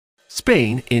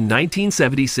Spain in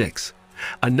 1976.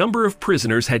 A number of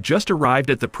prisoners had just arrived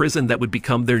at the prison that would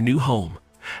become their new home.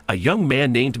 A young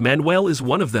man named Manuel is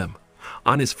one of them.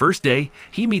 On his first day,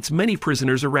 he meets many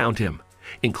prisoners around him,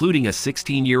 including a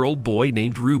 16-year-old boy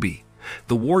named Ruby.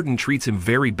 The warden treats him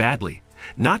very badly,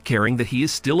 not caring that he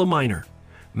is still a minor.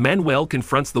 Manuel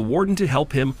confronts the warden to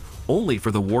help him, only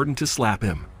for the warden to slap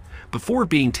him. Before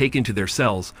being taken to their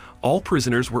cells, all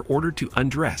prisoners were ordered to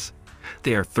undress.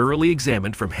 They are thoroughly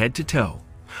examined from head to toe.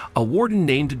 A warden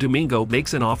named Domingo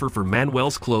makes an offer for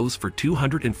Manuel's clothes for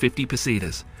 250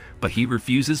 pesetas, but he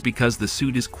refuses because the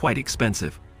suit is quite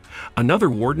expensive. Another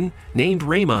warden, named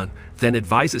Ramon, then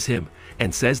advises him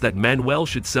and says that Manuel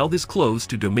should sell his clothes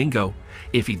to Domingo.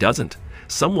 If he doesn't,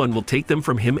 someone will take them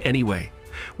from him anyway.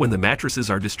 When the mattresses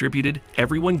are distributed,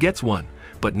 everyone gets one,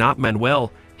 but not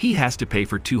Manuel. He has to pay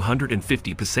for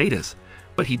 250 pesetas,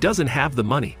 but he doesn't have the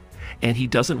money, and he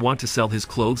doesn't want to sell his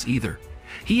clothes either.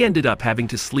 He ended up having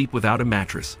to sleep without a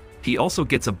mattress. He also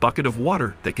gets a bucket of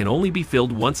water that can only be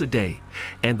filled once a day,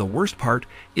 and the worst part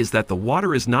is that the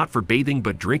water is not for bathing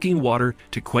but drinking water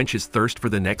to quench his thirst for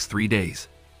the next 3 days.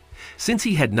 Since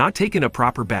he had not taken a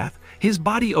proper bath, his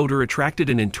body odor attracted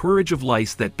an entourage of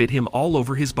lice that bit him all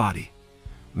over his body.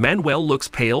 Manuel looks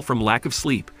pale from lack of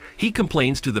sleep. He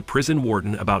complains to the prison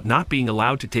warden about not being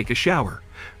allowed to take a shower,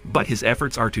 but his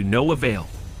efforts are to no avail.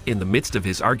 In the midst of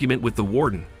his argument with the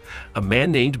warden, a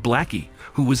man named Blackie,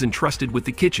 who was entrusted with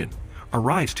the kitchen,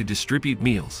 arrives to distribute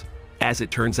meals. As it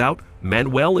turns out,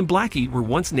 Manuel and Blackie were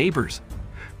once neighbors.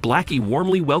 Blackie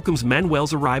warmly welcomes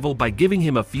Manuel's arrival by giving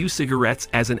him a few cigarettes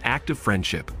as an act of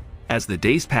friendship. As the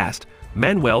days passed,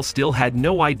 Manuel still had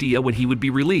no idea when he would be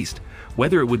released,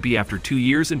 whether it would be after 2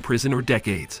 years in prison or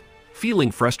decades. Feeling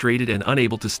frustrated and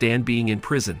unable to stand being in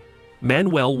prison,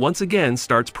 Manuel once again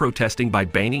starts protesting by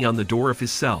banging on the door of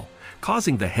his cell,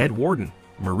 causing the head warden,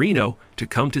 Marino, to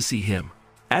come to see him.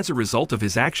 As a result of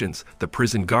his actions, the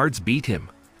prison guards beat him.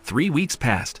 3 weeks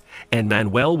passed, and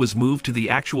Manuel was moved to the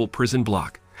actual prison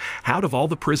block. Out of all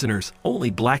the prisoners,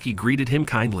 only Blackie greeted him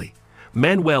kindly.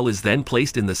 Manuel is then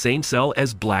placed in the same cell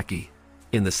as Blackie.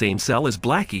 In the same cell as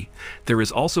Blackie, there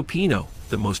is also Pino,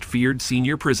 the most feared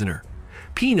senior prisoner.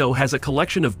 Pino has a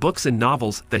collection of books and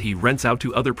novels that he rents out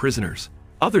to other prisoners.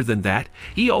 Other than that,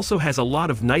 he also has a lot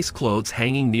of nice clothes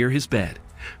hanging near his bed.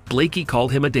 Blackie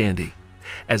called him a dandy.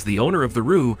 As the owner of the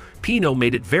Rue, Pino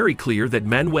made it very clear that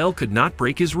Manuel could not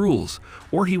break his rules,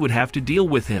 or he would have to deal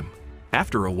with him.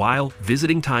 After a while,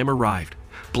 visiting time arrived.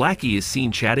 Blackie is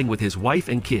seen chatting with his wife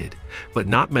and kid, but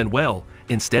not Manuel.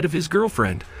 Instead of his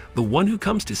girlfriend, the one who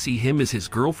comes to see him is his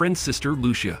girlfriend's sister,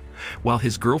 Lucia, while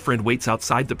his girlfriend waits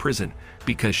outside the prison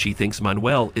because she thinks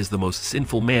Manuel is the most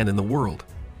sinful man in the world.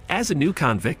 As a new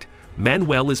convict,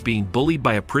 Manuel is being bullied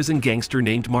by a prison gangster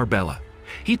named Marbella.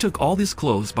 He took all his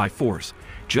clothes by force,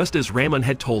 just as Ramon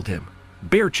had told him.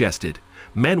 Bare-chested,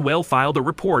 Manuel filed a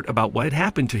report about what had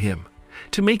happened to him.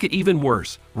 To make it even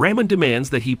worse, Ramon demands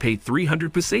that he pay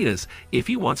 300 pesetas if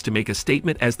he wants to make a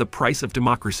statement as the price of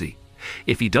democracy.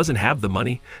 If he doesn't have the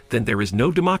money, then there is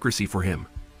no democracy for him.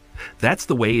 That's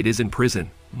the way it is in prison.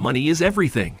 Money is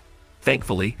everything.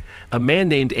 Thankfully, a man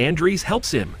named Andres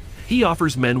helps him. He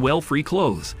offers Manuel free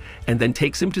clothes and then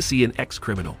takes him to see an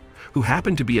ex-criminal, who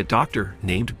happened to be a doctor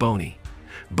named Boni.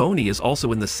 Boni is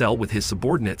also in the cell with his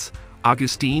subordinates,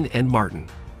 Agustin and Martin.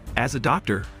 As a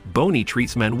doctor, Boni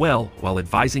treats Manuel while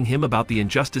advising him about the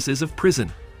injustices of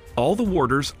prison. All the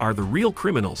warders are the real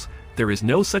criminals. There is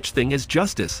no such thing as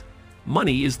justice.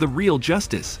 Money is the real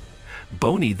justice.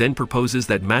 Boni then proposes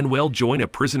that Manuel join a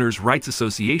prisoners' rights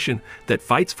association that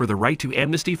fights for the right to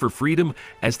amnesty for freedom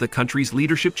as the country's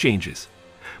leadership changes.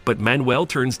 But Manuel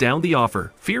turns down the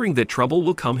offer, fearing that trouble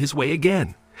will come his way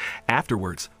again.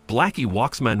 Afterwards, Blackie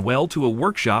walks Manuel to a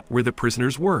workshop where the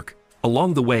prisoners work.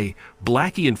 Along the way,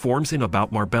 Blackie informs him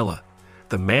about Marbella,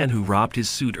 the man who robbed his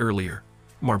suit earlier.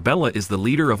 Marbella is the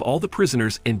leader of all the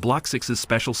prisoners in Block 6's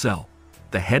special cell.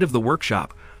 The head of the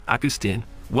workshop, Agustin,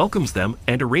 welcomes them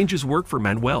and arranges work for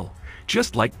Manuel,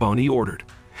 just like Boni ordered.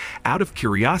 Out of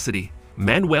curiosity,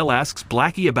 Manuel asks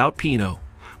Blackie about Pino.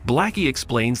 Blackie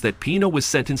explains that Pino was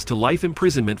sentenced to life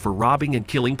imprisonment for robbing and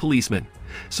killing policemen,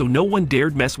 so no one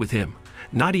dared mess with him,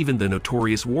 not even the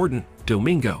notorious warden,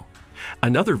 Domingo.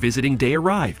 Another visiting day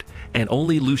arrived, and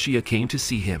only Lucia came to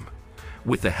see him.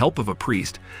 With the help of a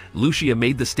priest, Lucia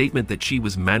made the statement that she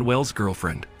was Manuel's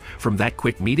girlfriend. From that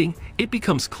quick meeting, it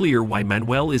becomes clear why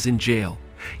Manuel is in jail.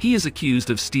 He is accused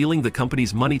of stealing the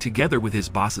company's money together with his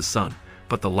boss's son,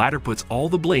 but the latter puts all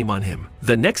the blame on him.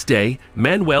 The next day,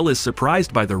 Manuel is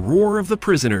surprised by the roar of the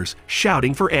prisoners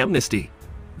shouting for amnesty.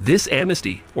 This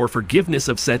amnesty, or forgiveness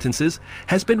of sentences,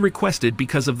 has been requested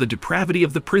because of the depravity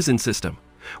of the prison system.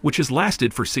 which has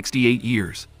lasted for 68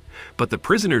 years. But the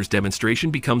prisoners'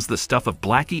 demonstration becomes the stuff of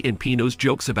Blackie and Pino's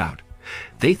jokes about.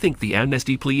 They think the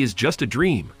amnesty plea is just a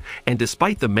dream, and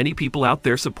despite the many people out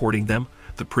there supporting them,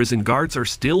 the prison guards are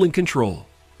still in control.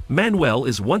 Manuel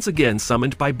is once again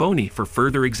summoned by Boney for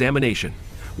further examination,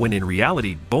 when in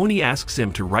reality Boney asks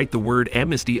him to write the word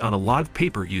amnesty on a lot of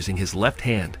paper using his left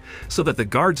hand, so that the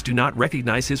guards do not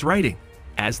recognize his writing.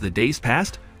 As the days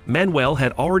passed, Manuel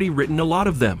had already written a lot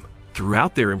of them.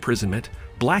 Throughout their imprisonment,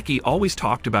 Blackie always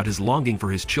talked about his longing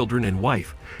for his children and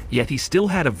wife, yet he still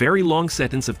had a very long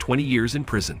sentence of 20 years in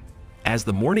prison. As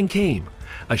the morning came,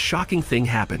 a shocking thing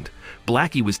happened.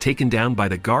 Blackie was taken down by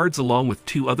the guards along with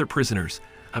 2 other prisoners,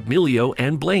 Emilio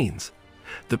and Blaines.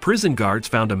 The prison guards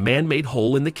found a man-made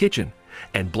hole in the kitchen,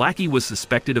 and Blackie was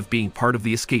suspected of being part of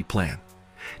the escape plan.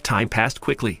 Time passed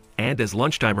quickly, and as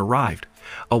lunchtime arrived,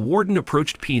 a warden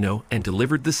approached Pino and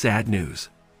delivered the sad news.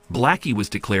 Blackie was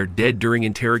declared dead during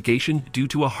interrogation due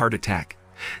to a heart attack.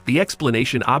 The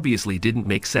explanation obviously didn't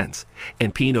make sense,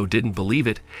 and Pino didn't believe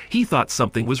it. He thought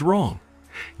something was wrong.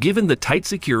 Given the tight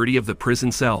security of the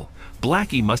prison cell,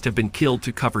 Blackie must have been killed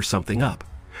to cover something up.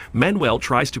 Manuel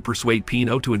tries to persuade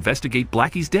Pino to investigate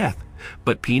Blackie's death,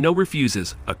 but Pino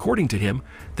refuses. According to him,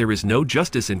 there is no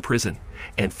justice in prison,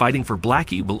 and fighting for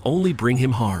Blackie will only bring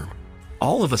him harm.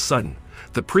 All of a sudden,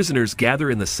 the prisoners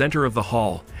gather in the center of the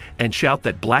hall and shout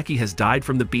that Blackie has died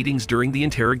from the beatings during the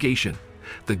interrogation.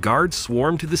 The guards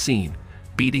swarm to the scene,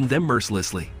 beating them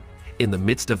mercilessly. In the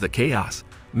midst of the chaos,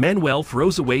 Manuel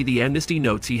throws away the amnesty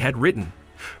notes he had written.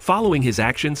 Following his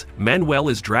actions, Manuel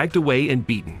is dragged away and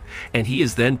beaten, and he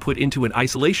is then put into an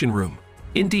isolation room.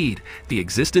 Indeed, the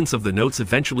existence of the notes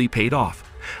eventually paid off.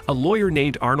 A lawyer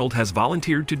named Arnold has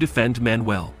volunteered to defend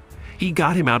Manuel. He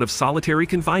got him out of solitary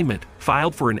confinement,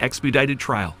 filed for an expedited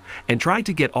trial, and tried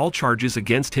to get all charges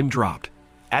against him dropped.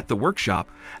 At the workshop,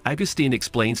 Augustine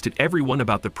explains to everyone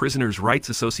about the Prisoners' Rights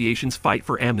Association's fight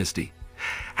for amnesty.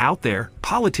 Out there,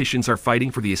 politicians are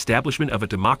fighting for the establishment of a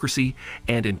democracy,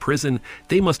 and in prison,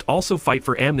 they must also fight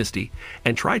for amnesty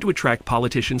and try to attract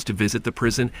politicians to visit the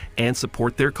prison and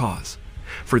support their cause.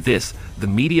 For this, the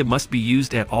media must be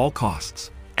used at all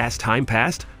costs. As time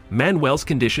passed, Manuel's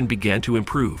condition began to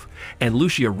improve, and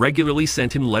Lucia regularly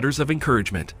sent him letters of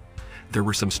encouragement. There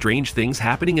were some strange things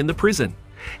happening in the prison.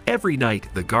 Every night,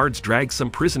 the guards dragged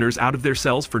some prisoners out of their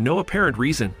cells for no apparent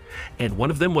reason, and one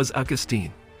of them was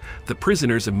Augustine. The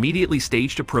prisoners immediately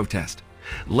staged a protest.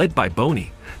 Led by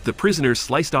Boney, the prisoners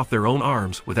sliced off their own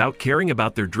arms without caring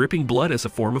about their dripping blood as a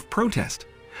form of protest.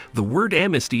 The word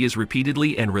amnesty is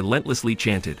repeatedly and relentlessly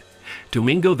chanted.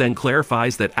 Domingo then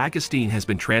clarifies that Augustine has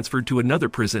been transferred to another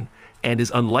prison and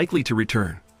is unlikely to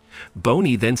return.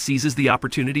 Boney then seizes the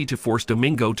opportunity to force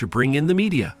Domingo to bring in the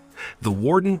media. The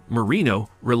warden, Marino,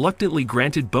 reluctantly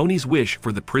granted Boney's wish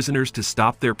for the prisoners to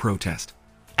stop their protest.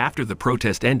 After the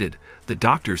protest ended, the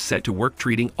doctors set to work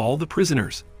treating all the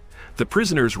prisoners. The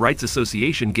Prisoners' Rights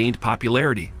Association gained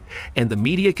popularity, and the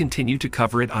media continued to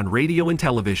cover it on radio and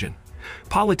television.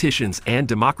 Politicians and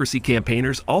democracy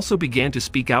campaigners also began to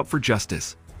speak out for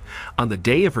justice. On the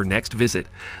day of her next visit,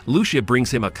 Lucia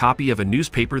brings him a copy of a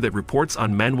newspaper that reports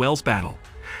on Manuel's battle.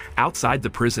 Outside the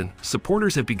prison,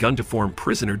 supporters have begun to form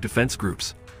prisoner defense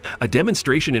groups. A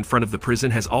demonstration in front of the prison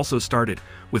has also started,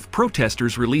 with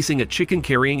protesters releasing a chicken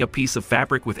carrying a piece of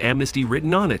fabric with amnesty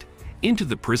written on it into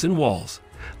the prison walls.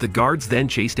 The guards then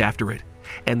chased after it,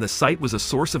 and the sight was a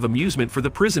source of amusement for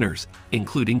the prisoners,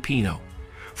 including Pino.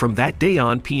 From that day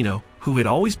on, Pino, who had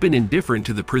always been indifferent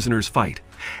to the prisoners' fight,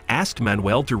 asked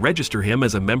Manuel to register him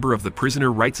as a member of the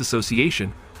Prisoner Rights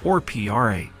Association, or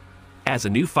PRA. As a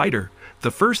new fighter,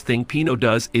 the first thing Pino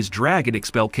does is drag and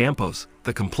expel Campos,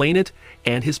 the complainant,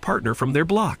 and his partner from their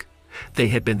block. They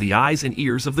had been the eyes and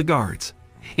ears of the guards.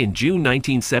 In June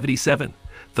 1977,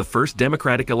 the first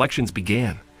democratic elections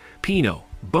began. Pino,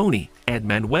 Boney, and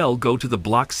Manuel go to the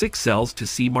Block 6 cells to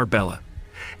see Marbella.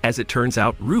 As it turns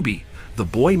out, Ruby, the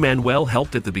boy Manuel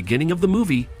helped at the beginning of the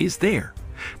movie, is there.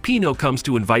 Pino comes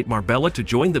to invite Marbella to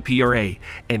join the PRA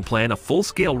and plan a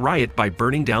full-scale riot by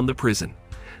burning down the prison.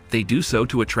 They do so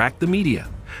to attract the media,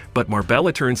 but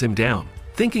Marbella turns him down,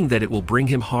 thinking that it will bring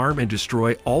him harm and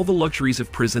destroy all the luxuries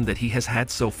of prison that he has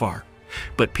had so far.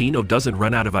 But Pino doesn't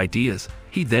run out of ideas.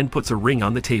 He then puts a ring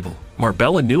on the table.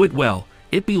 Marbella knew it well.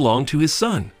 It belonged to his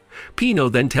son. Pino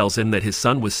then tells him that his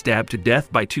son was stabbed to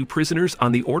death by 2 prisoners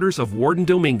on the orders of Warden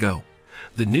Domingo.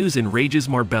 The news enrages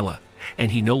Marbella, and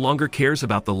he no longer cares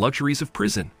about the luxuries of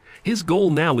prison. His goal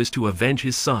now is to avenge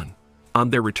his son. On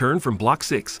their return from Block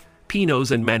 6,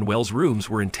 Pino's and Manuel's rooms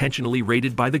were intentionally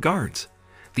raided by the guards.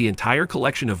 The entire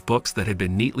collection of books that had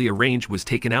been neatly arranged was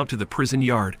taken out to the prison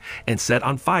yard and set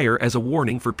on fire as a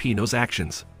warning for Pino's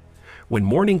actions. When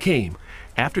morning came,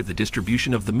 after the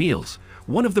distribution of the meals,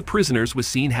 one of the prisoners was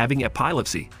seen having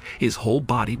epilepsy. His whole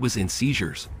body was in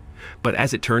seizures. But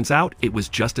as it turns out, it was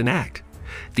just an act.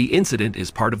 The incident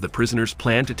is part of the prisoner's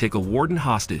plan to take a warden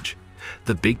hostage.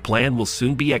 The big plan will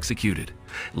soon be executed.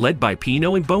 Led by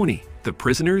Pino and Boney, the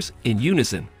prisoners, in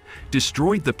unison,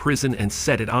 destroyed the prison and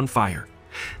set it on fire.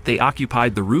 They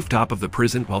occupied the rooftop of the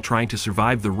prison while trying to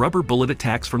survive the rubber bullet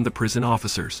attacks from the prison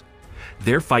officers.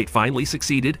 Their fight finally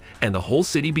succeeded, and the whole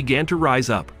city began to rise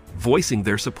up, voicing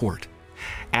their support.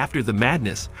 After the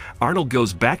madness, Arnold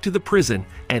goes back to the prison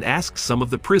and asks some of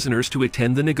the prisoners to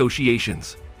attend the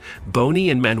negotiations.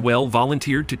 Boney and Manuel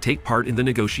volunteered to take part in the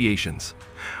negotiations.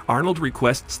 Arnold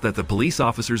requests that the police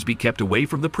officers be kept away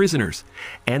from the prisoners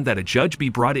and that a judge be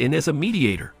brought in as a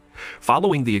mediator.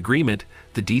 Following the agreement,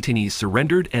 the detainees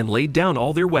surrendered and laid down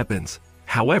all their weapons.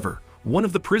 However, one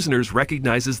of the prisoners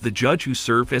recognizes the judge who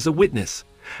served as a witness.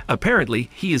 Apparently,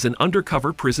 he is an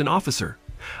undercover prison officer.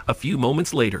 A few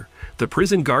moments later, the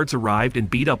prison guards arrived and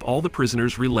beat up all the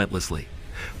prisoners relentlessly.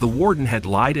 The warden had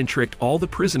lied and tricked all the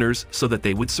prisoners so that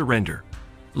they would surrender.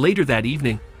 Later that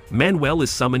evening, Manuel is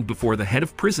summoned before the head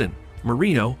of prison,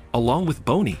 Marino, along with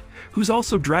Boney, who's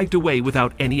also dragged away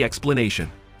without any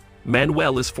explanation.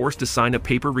 Manuel is forced to sign a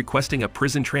paper requesting a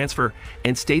prison transfer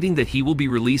and stating that he will be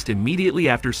released immediately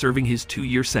after serving his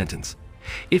 2-year sentence.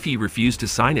 If he refused to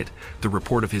sign it, the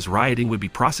report of his rioting would be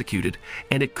prosecuted,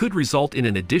 and it could result in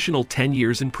an additional 10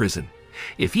 years in prison.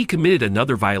 If he committed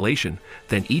another violation,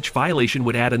 then each violation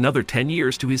would add another 10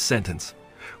 years to his sentence.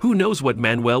 Who knows what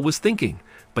Manuel was thinking,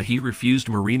 but he refused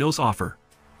Marino's offer.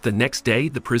 The next day,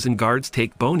 the prison guards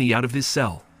take Boney out of his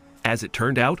cell. As it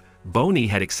turned out, Boney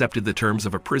had accepted the terms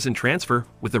of a prison transfer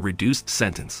with a reduced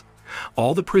sentence.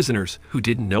 All the prisoners who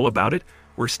didn't know about it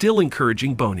were still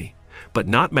encouraging Boney, but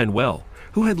not Manuel,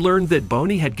 who had learned that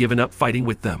Boney had given up fighting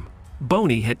with them.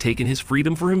 Boney had taken his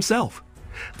freedom for himself.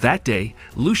 That day,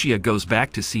 Lucia goes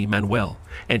back to see Manuel,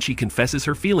 and she confesses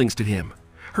her feelings to him.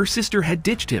 Her sister had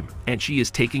ditched him, and she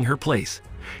is taking her place.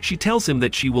 She tells him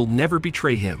that she will never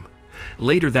betray him.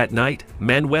 Later that night,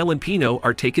 Manuel and Pino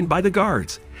are taken by the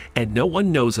guards, and no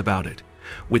one knows about it.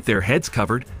 With their heads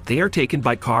covered, they are taken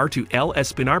by car to El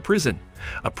Espinar prison,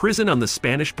 a prison on the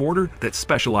Spanish border that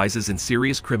specializes in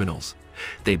serious criminals.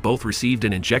 They both received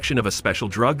an injection of a special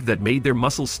drug that made their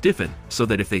muscles stiffen so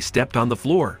that if they stepped on the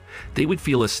floor, they would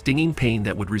feel a stinging pain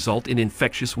that would result in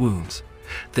infectious wounds.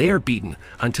 They are beaten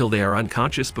until they are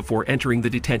unconscious before entering the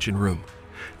detention room.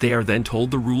 They are then told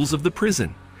the rules of the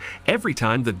prison. Every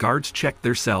time the guards checked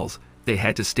their cells, they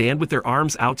had to stand with their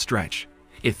arms outstretched.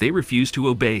 If they refused to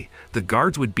obey, the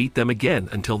guards would beat them again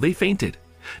until they fainted.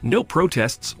 No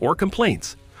protests or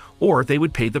complaints, or they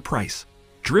would pay the price.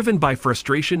 Driven by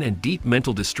frustration and deep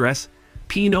mental distress,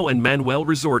 Pino and Manuel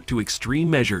resort to extreme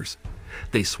measures.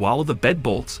 They swallow the bed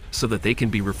bolts so that they can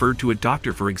be referred to a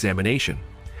doctor for examination.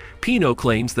 Pino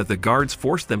claims that the guards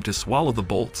forced them to swallow the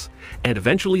bolts, and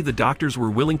eventually the doctors were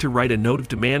willing to write a note of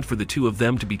demand for the two of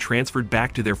them to be transferred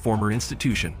back to their former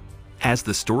institution. As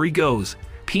the story goes,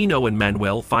 Pino and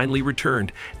Manuel finally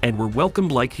returned and were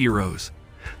welcomed like heroes.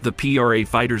 The PRA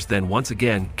fighters then once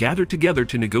again gathered together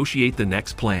to negotiate the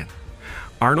next plan.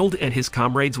 Arnold and his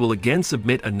comrades will again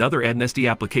submit another amnesty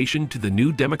application to the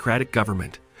new democratic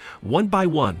government. One by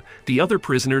one, the other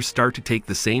prisoners start to take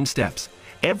the same steps.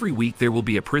 Every week there will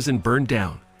be a prison burned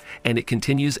down, and it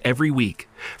continues every week.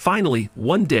 Finally,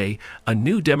 one day, a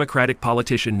new Democratic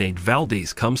politician named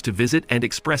Valdez comes to visit and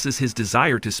expresses his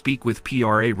desire to speak with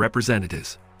PRA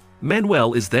representatives.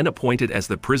 Manuel is then appointed as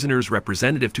the prisoners'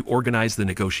 representative to organize the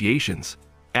negotiations.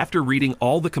 After reading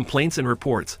all the complaints and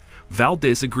reports,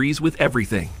 Valdez agrees with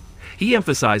everything. He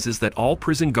emphasizes that all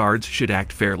prison guards should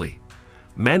act fairly.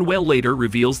 Manuel later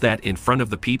reveals that in front of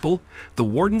the people, the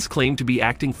wardens claim to be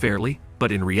acting fairly,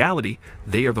 but in reality,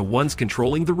 they are the ones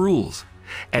controlling the rules.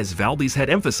 As Valdez had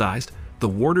emphasized, the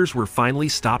warders were finally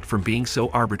stopped from being so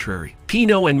arbitrary.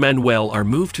 Pino and Manuel are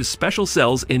moved to special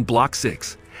cells in Block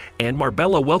 6, and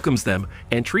Marbella welcomes them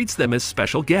and treats them as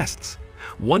special guests.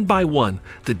 One by one,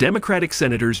 the Democratic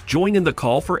senators join in the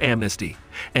call for amnesty,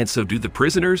 and so do the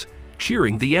prisoners,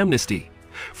 cheering the amnesty.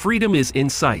 Freedom is in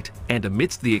sight, and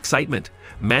amidst the excitement,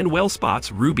 Manuel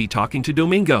spots Ruby talking to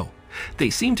Domingo. They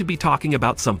seem to be talking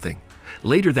about something.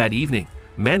 Later that evening,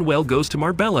 Manuel goes to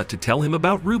Marbella to tell him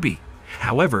about Ruby.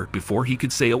 However, before he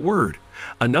could say a word,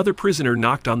 another prisoner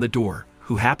knocked on the door,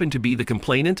 who happened to be the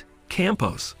complainant,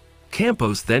 Campos.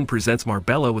 Campos then presents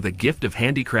Marbella with a gift of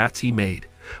handicrafts he made.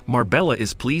 Marbella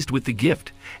is pleased with the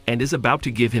gift and is about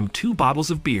to give him 2 bottles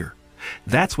of beer.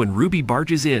 That's when Ruby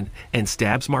barges in and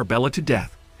stabs Marbella to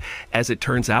death. As it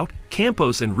turns out,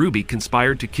 Campos and Ruby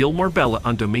conspired to kill Marbella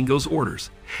on Domingo's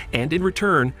orders, and in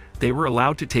return, they were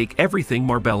allowed to take everything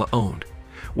Marbella owned.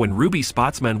 When Ruby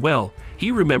spots Manuel,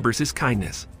 he remembers his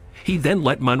kindness. He then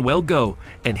let Manuel go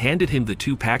and handed him the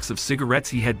 2 packs of cigarettes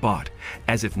he had bought,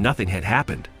 as if nothing had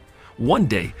happened. One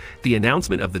day, the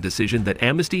announcement of the decision that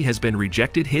amnesty has been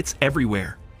rejected hits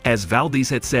everywhere. As Valdez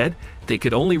had said, they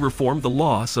could only reform the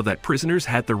law so that prisoners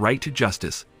had the right to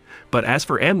justice. But as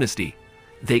for amnesty,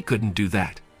 they couldn't do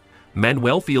that.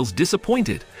 Manuel feels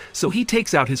disappointed, so he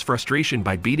takes out his frustration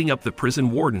by beating up the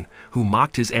prison warden who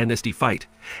mocked his amnesty fight,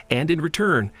 and in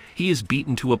return, he is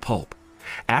beaten to a pulp.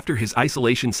 After his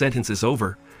isolation sentence is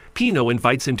over, Pino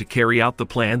invites him to carry out the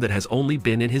plan that has only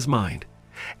been in his mind.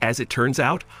 As it turns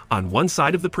out, on one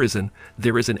side of the prison,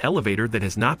 there is an elevator that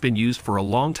has not been used for a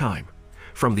long time.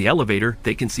 From the elevator,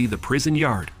 they can see the prison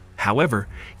yard. However,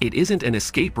 it isn't an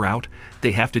escape route.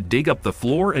 They have to dig up the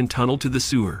floor and tunnel to the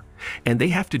sewer, and they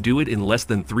have to do it in less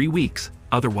than 3 weeks.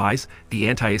 Otherwise, the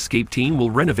anti-escape team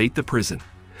will renovate the prison.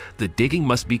 The digging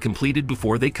must be completed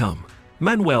before they come.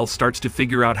 Manuel starts to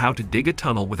figure out how to dig a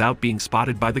tunnel without being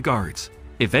spotted by the guards.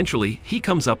 Eventually, he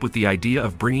comes up with the idea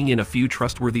of bringing in a few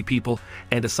trustworthy people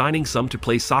and assigning some to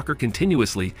play soccer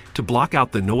continuously to block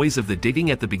out the noise of the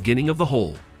digging at the beginning of the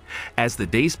hole. As the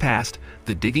days passed,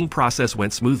 the digging process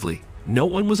went smoothly. No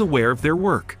one was aware of their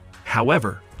work.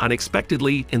 However,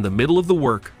 unexpectedly, in the middle of the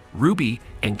work, Ruby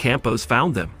and Campos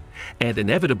found them, and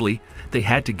inevitably, they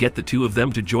had to get the 2 of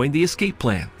them to join the escape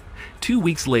plan. 2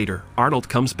 weeks later, Arnold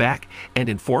comes back and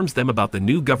informs them about the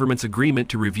new government's agreement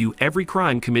to review every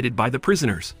crime committed by the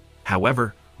prisoners.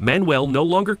 However, Manuel no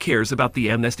longer cares about the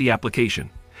amnesty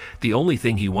application. The only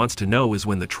thing he wants to know is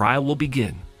when the trial will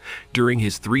begin. During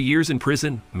his 3 years in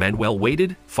prison, Manuel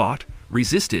waited, fought,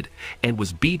 resisted, and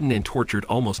was beaten and tortured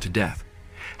almost to death.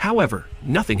 However,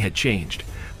 nothing had changed.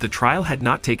 The trial had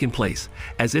not taken place,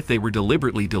 as if they were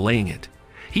deliberately delaying it.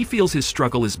 He feels his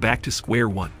struggle is back to square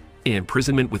one, in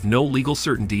imprisonment with no legal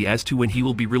certainty as to when he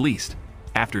will be released.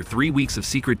 After 3 weeks of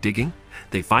secret digging,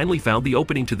 they finally found the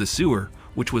opening to the sewer,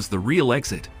 which was the real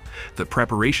exit. The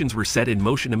preparations were set in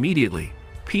motion immediately.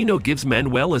 Pino gives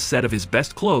Manuel a set of his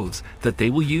best clothes that they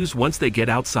will use once they get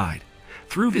outside.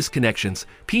 Through his connections,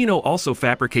 Pino also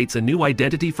fabricates a new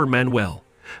identity for Manuel.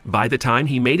 By the time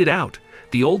he made it out,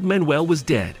 the old Manuel was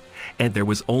dead, and there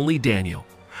was only Daniel.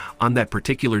 On that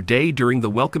particular day during the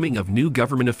welcoming of new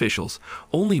government officials,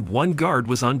 only one guard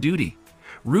was on duty.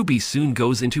 Ruby soon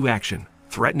goes into action,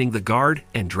 threatening the guard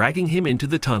and dragging him into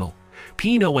the tunnel.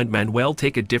 Pino and Manuel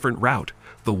take a different route,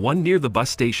 the one near the bus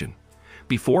station.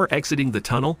 Before exiting the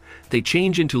tunnel, they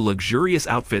change into luxurious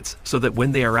outfits so that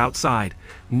when they are outside,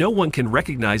 no one can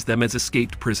recognize them as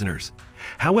escaped prisoners.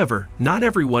 However, not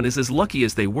everyone is as lucky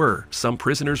as they were. Some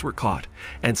prisoners were caught,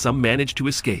 and some managed to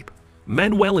escape.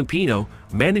 Manuel and Pino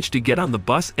managed to get on the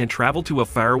bus and travel to a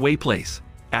faraway place.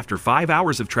 After 5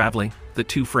 hours of traveling, the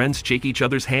 2 friends shake each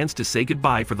other's hands to say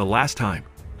goodbye for the last time.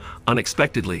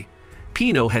 Unexpectedly,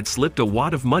 Pino had slipped a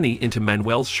wad of money into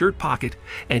Manuel's shirt pocket,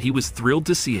 and he was thrilled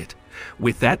to see it.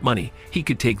 With that money, he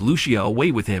could take Lucia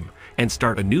away with him and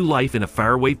start a new life in a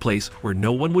faraway place where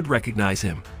no one would recognize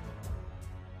him.